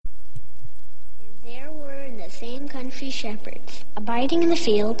There were in the same country shepherds, abiding in the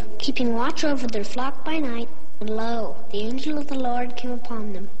field, keeping watch over their flock by night. And lo, the angel of the Lord came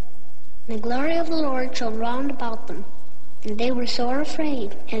upon them. And the glory of the Lord shone round about them. And they were sore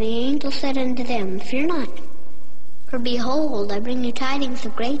afraid. And the angel said unto them, Fear not. For behold, I bring you tidings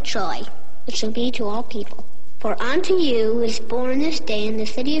of great joy, which shall be to all people. For unto you is born this day in the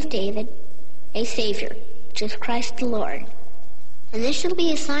city of David a Savior, which is Christ the Lord. And this shall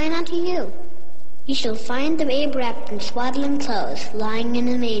be a sign unto you. You shall find the babe wrapped in swaddling clothes, lying in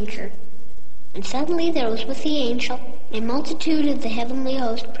a manger. And suddenly there was with the angel a multitude of the heavenly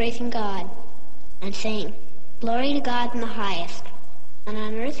host praising God, and saying, Glory to God in the highest, and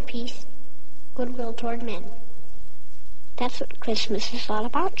on earth peace, goodwill toward men. That's what Christmas is all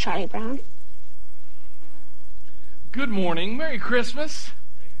about, Charlie Brown. Good morning. Merry Christmas.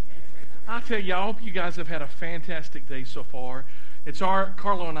 I tell you, I hope you guys have had a fantastic day so far. It's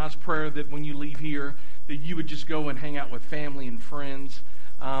Carlo and I's prayer that when you leave here, that you would just go and hang out with family and friends.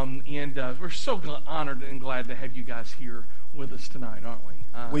 We're so honored and glad to have you guys here with us tonight, aren't we?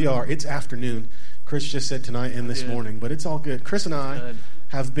 We are. It's afternoon. Chris just said tonight and this morning, but it's all good. Chris and I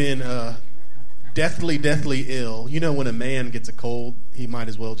have been deathly ill. You know, when a man gets a cold, he might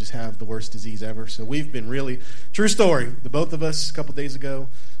as well just have the worst disease ever. So we've been really, true story, the both of us a couple days ago,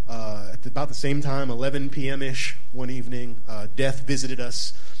 at about the same time, 11 p.m.-ish one evening, death visited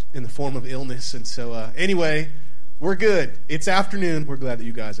us in the form of illness. And so anyway, we're good. It's afternoon. We're glad that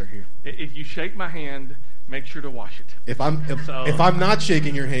you guys are here. If you shake my hand, make sure to wash it. If I'm not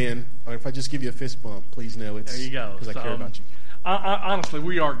shaking your hand, or if I just give you a fist bump, please know it's because I care about you. Honestly,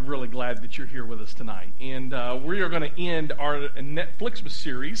 we are really glad that you're here with us tonight. And we are going to end our Netflixmas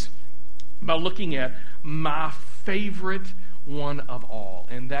series by looking at my favorite one of all,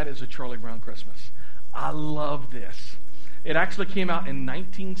 and that is A Charlie Brown Christmas. I love this. It actually came out in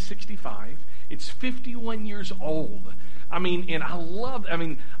 1965. It's 51 years old. I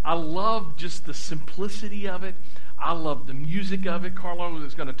love just the simplicity of it. I love the music of it. Carlo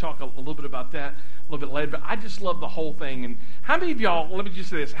is going to talk a little bit about that a little bit later, but I just love the whole thing. And how many of y'all, let me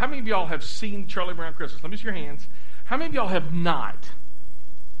just say this, how many of y'all have seen Charlie Brown Christmas? Let me see your hands. How many of y'all have not?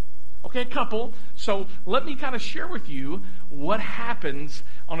 Okay, a couple. So let me kind of share with you what happens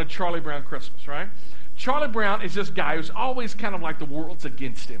on A Charlie Brown Christmas, right? Charlie Brown is this guy who's always kind of like the world's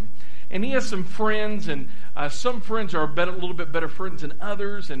against him. And he has some friends, and some friends are a little bit better friends than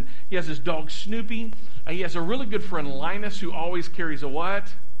others. And he has his dog Snoopy. He has a really good friend Linus, who always carries a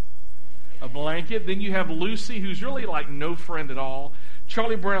what? A blanket. Then you have Lucy, who's really like no friend at all.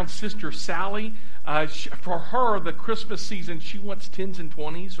 Charlie Brown's sister Sally. For her, the Christmas season, she wants 10s and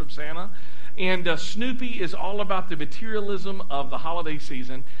 20s from Santa. And Snoopy is all about the materialism of the holiday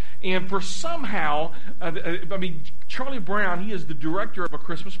season. And for somehow, Charlie Brown, he is the director of a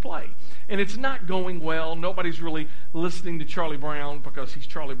Christmas play. And it's not going well. Nobody's really listening to Charlie Brown because he's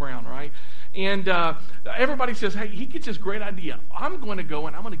Charlie Brown, right? And everybody says, hey, he gets this great idea. I'm going to go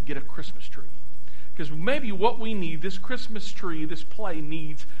and I'm going to get a Christmas tree. Because maybe what we need, this Christmas tree, this play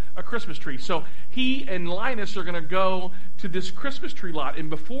needs a Christmas tree. So he and Linus are going to go to this Christmas tree lot. And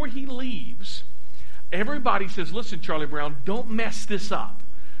before he leaves, everybody says, listen, Charlie Brown, don't mess this up.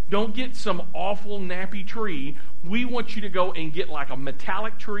 Don't get some awful nappy tree. We want you to go and get like a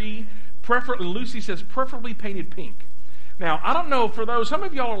metallic tree. Lucy says preferably painted pink. Now, I don't know for those, some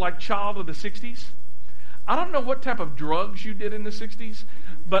of y'all are like child of the 60s. I don't know what type of drugs you did in the 60s,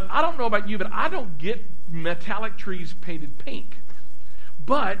 but I don't know about you, but I don't get metallic trees painted pink.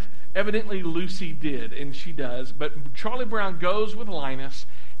 But evidently Lucy did, and she does. But Charlie Brown goes with Linus,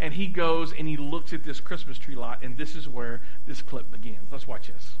 and he goes and he looks at this Christmas tree lot, and this is where this clip begins. Let's watch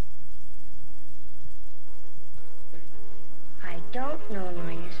this. I don't know,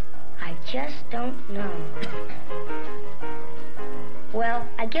 Linus. I just don't know. Well,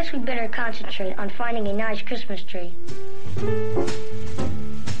 I guess we better concentrate on finding a nice Christmas tree.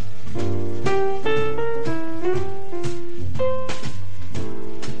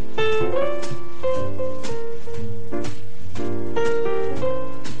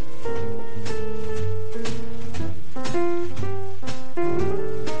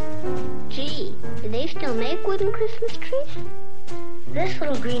 Gee, do they still make wooden Christmas trees? This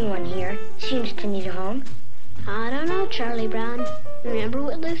little green one here seems to need a home. I don't know, Charlie Brown. Remember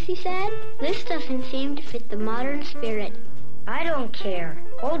what Lucy said? This doesn't seem to fit the modern spirit. I don't care.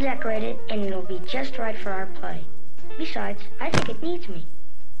 We'll decorate it, and it'll be just right for our play. Besides, I think it needs me.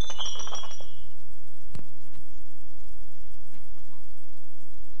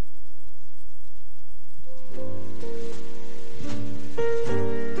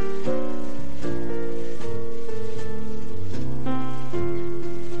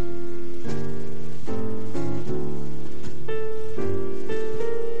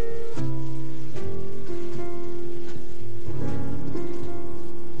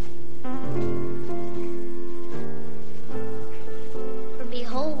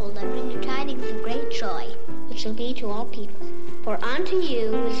 joy, which shall be to all people. For unto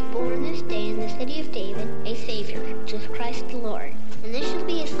you is born this day in the city of David a Savior, which is Christ the Lord. And this shall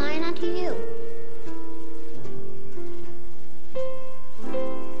be a sign unto you.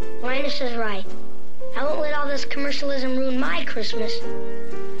 Linus is right. I won't let all this commercialism ruin my Christmas.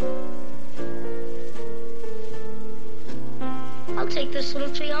 I'll take this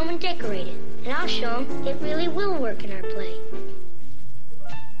little tree home and decorate it, and I'll show them it really will work in our play.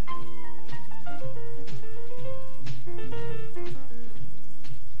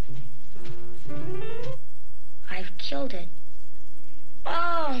 I've killed it.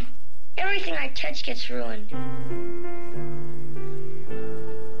 Oh, everything I touch gets ruined.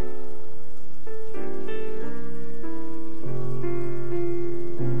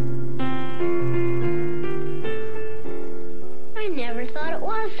 I never thought it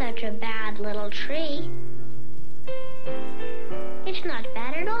was such a bad little tree. It's not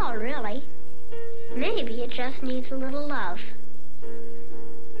bad at all, really. Maybe it just needs a little love.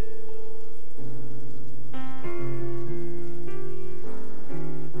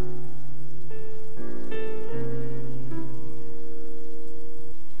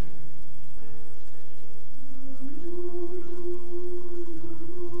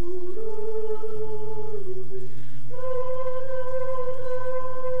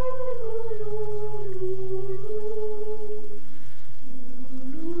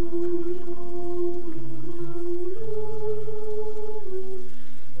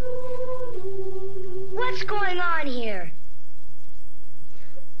 What's going on here?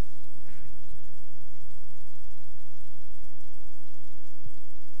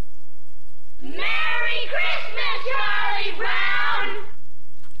 Merry Christmas, Charlie Brown!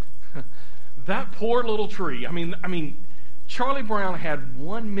 That poor little tree. I mean, Charlie Brown had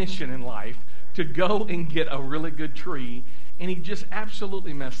one mission in life, to go and get a really good tree, and he just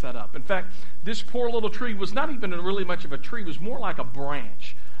absolutely messed that up. In fact, this poor little tree was not even really much of a tree. It was more like a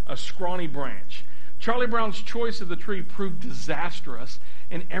branch, a scrawny branch. Charlie Brown's choice of the tree proved disastrous,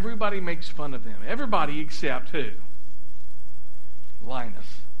 and everybody makes fun of him. Everybody except who?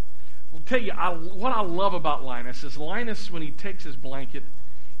 Linus. I'll tell you, what I love about Linus is Linus, when he takes his blanket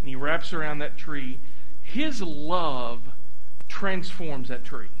and he wraps around that tree, his love transforms that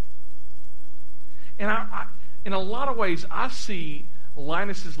tree. And I in a lot of ways, I see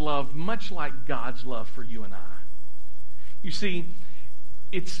Linus's love much like God's love for you and I. You see,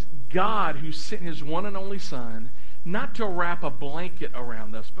 it's God who sent his one and only Son, not to wrap a blanket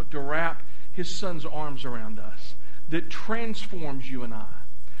around us, but to wrap his Son's arms around us, that transforms you and I.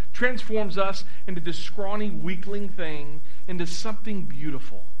 Transforms us into this scrawny, weakling thing into something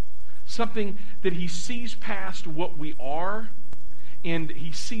beautiful. Something that he sees past what we are, and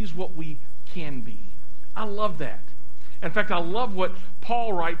he sees what we can be. I love that. In fact, I love what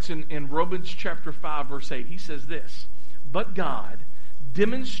Paul writes in Romans chapter 5, verse 8. He says this, "But God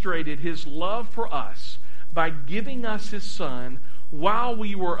demonstrated his love for us by giving us his Son while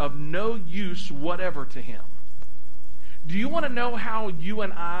we were of no use whatever to him." Do you want to know how you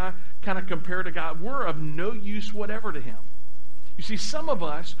and I kind of compare to God? We're of no use whatever to him. You see, some of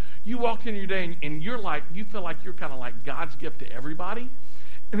us, you walked in your day and you feel like you're kind of like God's gift to everybody.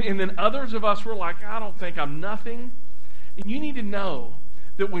 And then others of us were like, I don't think I'm nothing. And you need to know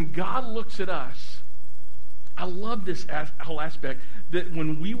that when God looks at us, I love this whole aspect, that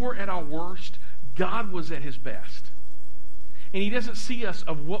when we were at our worst, God was at his best. And he doesn't see us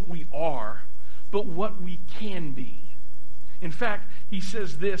of what we are, but what we can be. In fact, he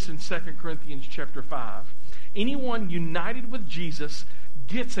says this in 2 Corinthians chapter 5. Anyone united with Jesus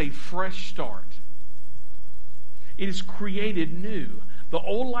gets a fresh start. It is created new. The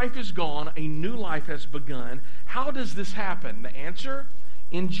old life is gone, a new life has begun. How does this happen? The answer?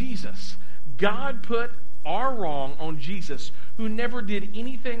 In Jesus. God put our wrong on Jesus, who never did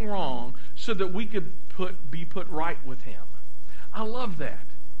anything wrong, so that we could be put right with him. I love that.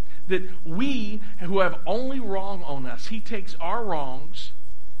 That we, who have only wrong on us, he takes our wrongs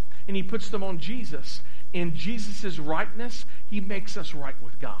and he puts them on Jesus. In Jesus' rightness, he makes us right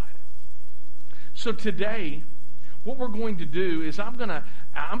with God. So today, what we're going to do is I'm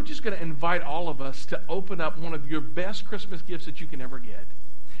just going to invite all of us to open up one of your best Christmas gifts that you can ever get.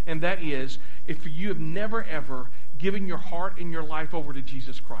 And that is, if you have never ever given your heart and your life over to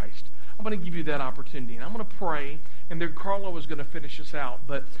Jesus Christ, I'm going to give you that opportunity. And I'm going to pray, and then Carlo is going to finish us out.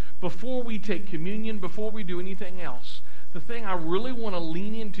 But before we take communion, before we do anything else, the thing I really want to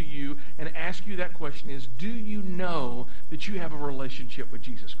lean into you and ask you that question is, do you know that you have a relationship with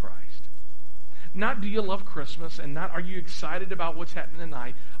Jesus Christ? Not do you love Christmas, and not are you excited about what's happening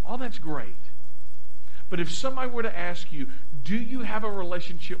tonight. All that's great. But if somebody were to ask you, Do you have a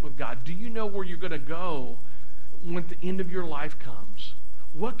relationship with God? Do you know where you're going to go when the end of your life comes?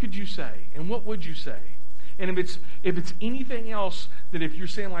 What could you say? And what would you say? And if it's anything else, that if you're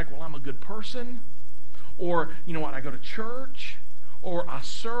saying like, well, I'm a good person, or, you know what, I go to church, or I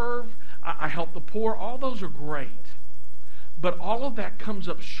serve, I help the poor, all those are great. But all of that comes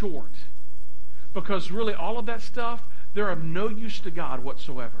up short. Because really all of that stuff, they're of no use to God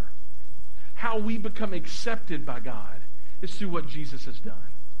whatsoever. How we become accepted by God is through what Jesus has done.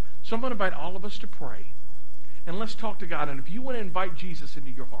 So I'm going to invite all of us to pray. And let's talk to God. And if you want to invite Jesus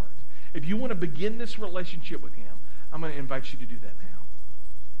into your heart, if you want to begin this relationship with him, I'm going to invite you to do that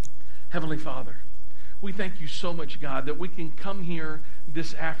now. Heavenly Father, we thank you so much, God, that we can come here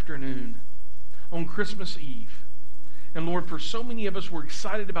this afternoon on Christmas Eve. And Lord, for so many of us, we're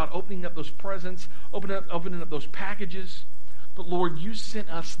excited about opening up those presents, opening up those packages. But Lord, you sent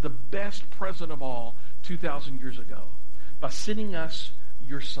us the best present of all 2,000 years ago by sending us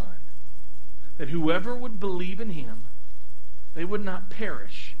your Son. That whoever would believe in him, they would not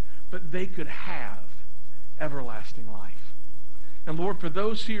perish, but they could have everlasting life. And Lord, for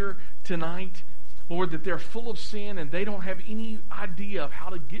those here tonight, Lord, that they're full of sin and they don't have any idea of how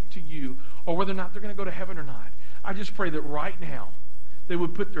to get to you or whether or not they're going to go to heaven or not, I just pray that right now they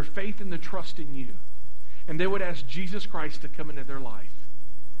would put their faith and their trust in you, and they would ask Jesus Christ to come into their life,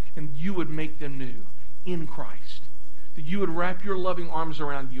 and you would make them new in Christ, that you would wrap your loving arms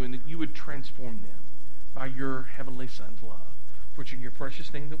around you, and that you would transform them by your heavenly Son's love. For it's in your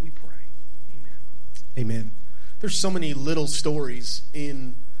precious name that we pray. Amen. Amen. There's so many little stories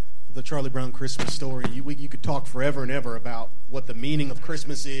in the Charlie Brown Christmas story. You could talk forever and ever about what the meaning of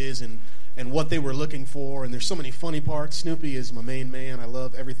Christmas is and what they were looking for. And there's so many funny parts. Snoopy is my main man. I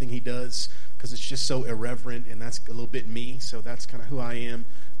love everything he does because it's just so irreverent, and that's a little bit me. So that's kind of who I am.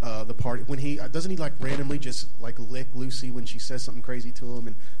 The part when he doesn't he like randomly just like lick Lucy when she says something crazy to him,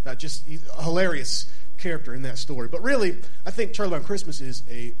 and that just he's a hilarious character in that story. But really, I think Charlie Brown Christmas is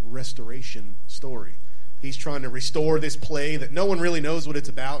a restoration story. He's trying to restore this play that no one really knows what it's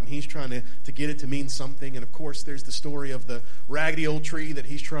about, and he's trying to get it to mean something. And of course, there's the story of the raggedy old tree that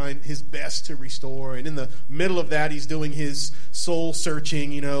he's trying his best to restore. And in the middle of that, he's doing his soul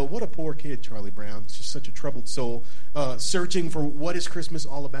searching. You know, what a poor kid, Charlie Brown. It's just such a troubled soul, searching for what is Christmas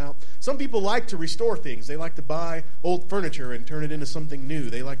all about. Some people like to restore things. They like to buy old furniture and turn it into something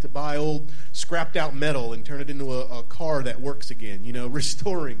new. They like to buy old scrapped out metal and turn it into a car that works again. You know,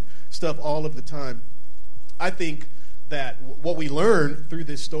 restoring stuff all of the time. I think that what we learn through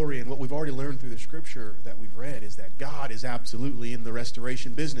this story and what we've already learned through the scripture that we've read is that God is absolutely in the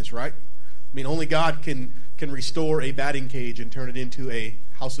restoration business, right? I mean, only God can restore a batting cage and turn it into a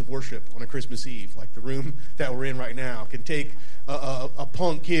house of worship on a Christmas Eve, like the room that we're in right now. Can take a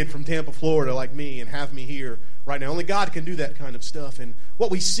punk kid from Tampa, Florida like me and have me here right now. Only God can do that kind of stuff. And what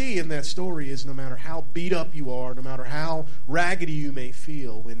we see in that story is no matter how beat up you are, no matter how raggedy you may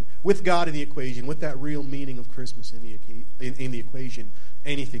feel, when with God in the equation, with that real meaning of Christmas in the equation,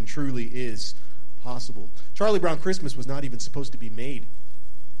 anything truly is possible. Charlie Brown Christmas was not even supposed to be made.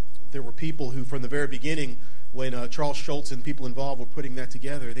 There were people who, from the very beginning, when Charles Schultz and people involved were putting that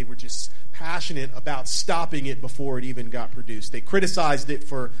together, they were just passionate about stopping it before it even got produced. They criticized it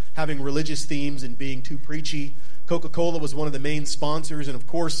for having religious themes and being too preachy. Coca-Cola was one of the main sponsors, and of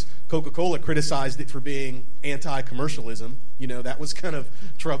course, Coca-Cola criticized it for being anti-commercialism. You know, that was kind of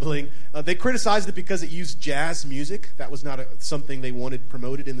troubling. They criticized it because it used jazz music. That was not something they wanted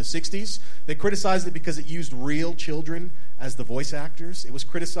promoted in the 60s. They criticized it because it used real children as the voice actors. It was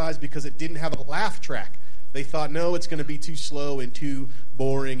criticized because it didn't have a laugh track. They thought, no, it's going to be too slow and too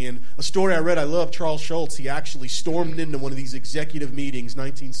boring. And a story I read, I love Charles Schultz. He actually stormed into one of these executive meetings,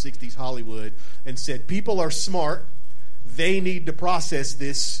 1960s Hollywood, and said, people are smart. They need to process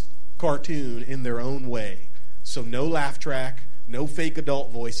this cartoon in their own way. So no laugh track, no fake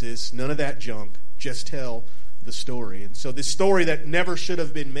adult voices, none of that junk. Just tell the story. And so this story that never should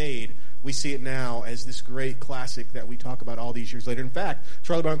have been made, we see it now as this great classic that we talk about all these years later. In fact,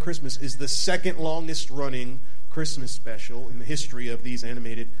 Charlie Brown Christmas is the second longest running Christmas special in the history of these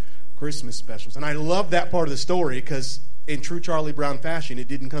animated Christmas specials. And I love that part of the story because in true Charlie Brown fashion, it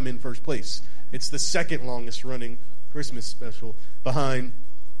didn't come in first place. It's the second longest running Christmas special behind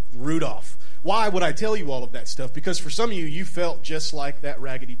Rudolph. Why would I tell you all of that stuff? Because for some of you, you felt just like that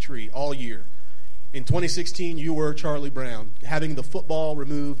raggedy tree all year. In 2016, you were Charlie Brown, having the football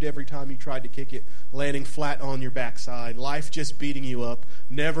removed every time you tried to kick it, landing flat on your backside, life just beating you up,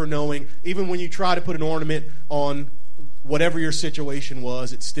 never knowing, even when you try to put an ornament on whatever your situation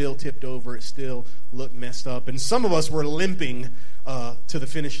was, it still tipped over, it still looked messed up. And some of us were limping to the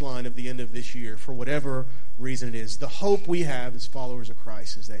finish line of the end of this year, for whatever reason it is. The hope we have as followers of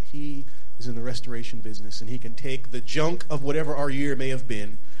Christ is that he is in the restoration business, and he can take the junk of whatever our year may have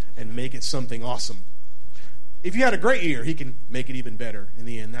been and make it something awesome. If you had a great year, he can make it even better in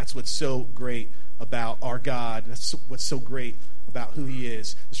the end. That's what's so great about our God. That's what's so great about who he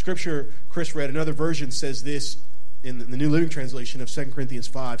is. The scripture Chris read, another version says this in the New Living Translation of 2 Corinthians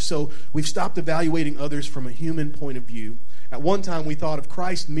 5. So we've stopped evaluating others from a human point of view. At one time, we thought of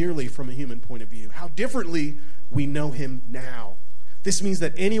Christ merely from a human point of view. How differently we know him now. This means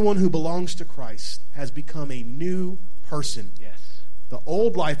that anyone who belongs to Christ has become a new person. Yes. The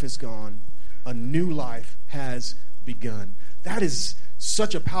old life is gone. A new life has begun. That is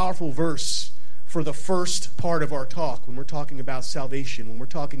such a powerful verse for the first part of our talk when we're talking about salvation, when we're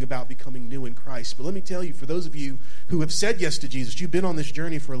talking about becoming new in Christ. But let me tell you, for those of you who have said yes to Jesus, you've been on this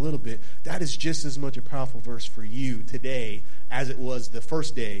journey for a little bit, that is just as much a powerful verse for you today as it was the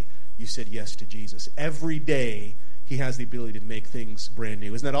first day you said yes to Jesus. Every day, he has the ability to make things brand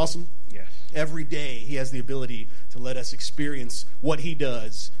new. Isn't that awesome? Yes. Every day, he has the ability to let us experience what he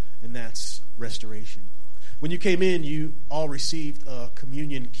does, and that's restoration. When you came in, you all received a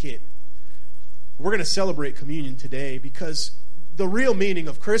communion kit. We're going to celebrate communion today because the real meaning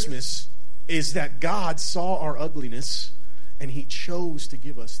of Christmas is that God saw our ugliness and he chose to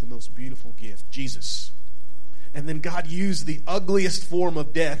give us the most beautiful gift, Jesus. And then God used the ugliest form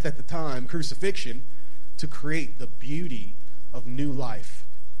of death at the time, crucifixion, to create the beauty of new life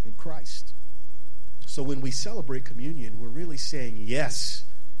in Christ. So when we celebrate communion, we're really saying yes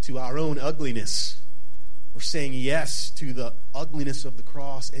to our own ugliness. We're saying yes to the ugliness of the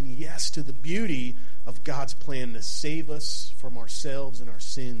cross and yes to the beauty of God's plan to save us from ourselves and our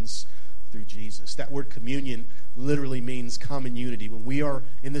sins through Jesus. That word communion literally means common unity. When we are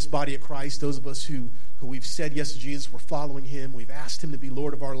in this body of Christ, those of us who we've said yes to Jesus, we're following him, we've asked him to be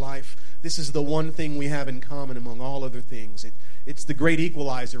Lord of our life, this is the one thing we have in common among all other things. It's the great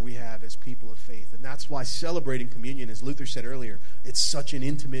equalizer we have as people of faith. And that's why celebrating communion, as Luther said earlier, it's such an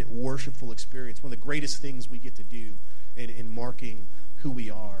intimate, worshipful experience. One of the greatest things we get to do in marking who we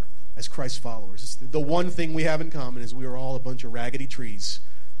are as Christ followers. It's the one thing we have in common is we are all a bunch of raggedy trees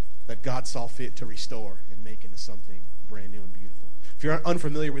that God saw fit to restore and make into something brand new and beautiful. If you're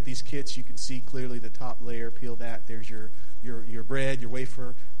unfamiliar with these kits, you can see clearly the top layer. Peel that. There's your bread, your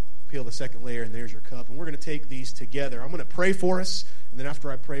wafer. Peel the second layer, and there's your cup. And we're going to take these together. I'm going to pray for us, and then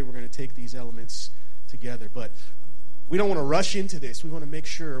after I pray, we're going to take these elements together. But we don't want to rush into this. We want to make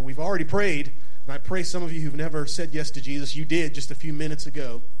sure. We've already prayed, and I pray some of you who've never said yes to Jesus, you did just a few minutes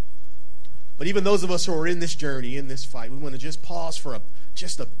ago. But even those of us who are in this journey, in this fight, we want to just pause for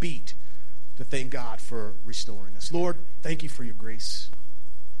just a beat to thank God for restoring us. Lord, thank you for your grace.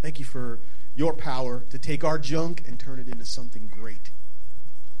 Thank you for your power to take our junk and turn it into something great.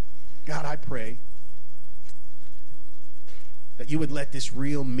 God, I pray that you would let this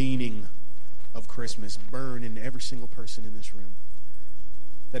real meaning of Christmas burn into every single person in this room.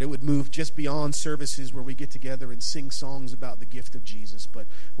 That it would move just beyond services where we get together and sing songs about the gift of Jesus, but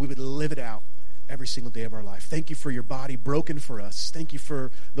we would live it out every single day of our life. Thank you for your body broken for us. Thank you for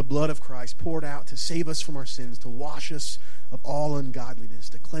the blood of Christ poured out to save us from our sins, to wash us of all ungodliness,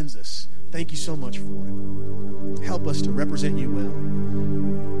 to cleanse us. Thank you so much for it. Help us to represent you well.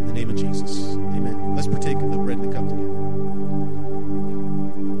 In the name of Jesus, amen. Let's partake of the bread and the cup together.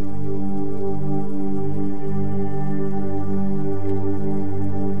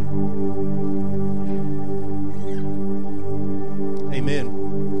 Amen.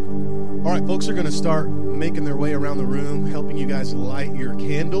 All right, folks are going to start making their way around the room, helping you guys light your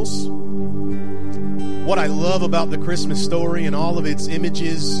candles. What I love about the Christmas story and all of its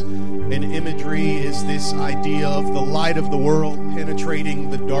images and imagery is this idea of the light of the world penetrating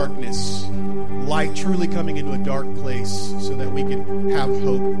the darkness. Light truly coming into a dark place so that we can have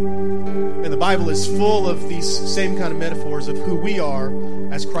hope. And the Bible is full of these same kind of metaphors of who we are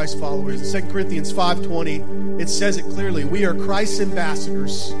as Christ followers. In 2 Corinthians 5:20, it says it clearly. We are Christ's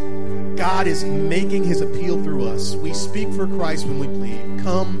ambassadors. God is making his appeal through us. We speak for Christ when we plead,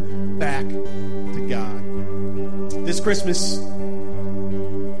 come back to God. This Christmas,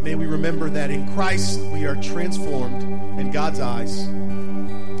 may we remember that in Christ we are transformed in God's eyes.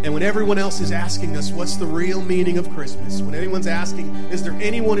 And when everyone else is asking us, what's the real meaning of Christmas? When anyone's asking, is there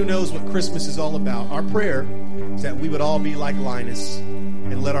anyone who knows what Christmas is all about? Our prayer is that we would all be like Linus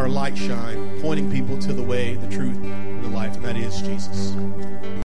and let our light shine, pointing people to the way, the truth, and the life, and that is Jesus.